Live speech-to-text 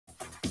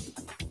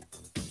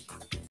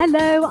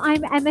Hello,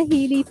 I'm Emma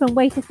Healy from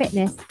Way to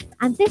Fitness,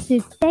 and this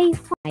is day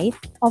 5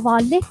 of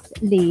our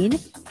LiftLean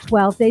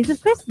 12 Days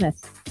of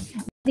Christmas.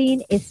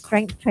 LiftLean is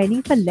strength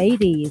training for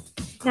ladies.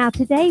 Now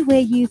today we're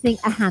using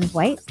a hand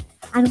weight,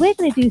 and we're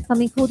going to do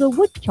something called a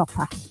wood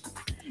chopper.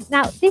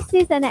 Now this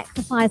is an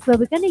exercise where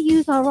we're going to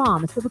use our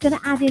arms, but we're going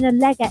to add in a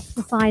leg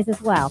exercise as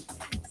well.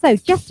 So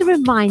just to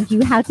remind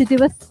you how to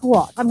do a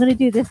squat, I'm going to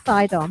do this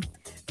side on.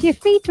 So your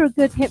feet are a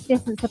good hip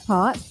distance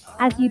apart.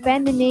 As you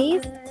bend the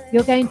knees,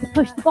 you're going to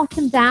push the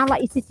bottom down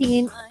like you're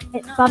sitting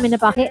in thumb in a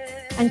bucket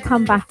and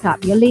come back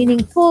up. You're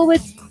leaning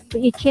forwards,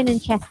 but your chin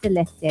and chest are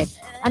lifted.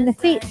 And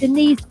the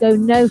knees go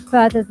no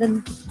further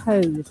than the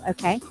toes,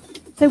 okay?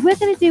 So we're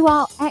going to do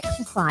our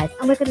exercise,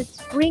 and we're going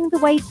to bring the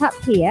weight up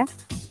here,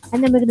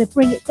 and then we're going to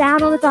bring it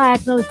down on the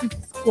diagonal as we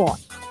squat.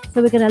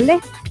 So we're going to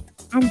lift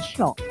and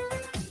chop,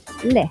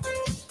 lift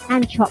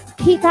and chop.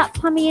 Keep that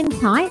tummy in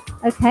tight,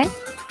 okay?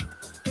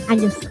 And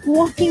you're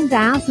squatting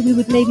down, so we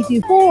would maybe do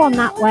 4 on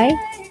that way.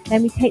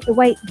 Then we take the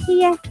weight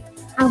here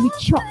and we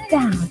chop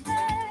down.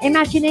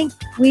 Imagining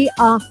we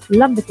are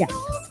lumberjacks.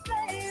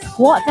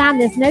 Squat down,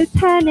 there's no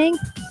turning,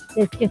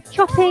 there's just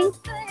chopping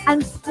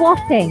and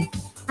squatting.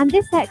 And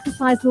this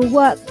exercise will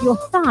work your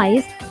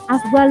thighs as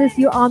well as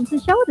your arms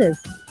and shoulders.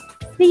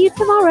 See you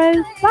tomorrow.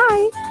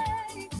 Bye.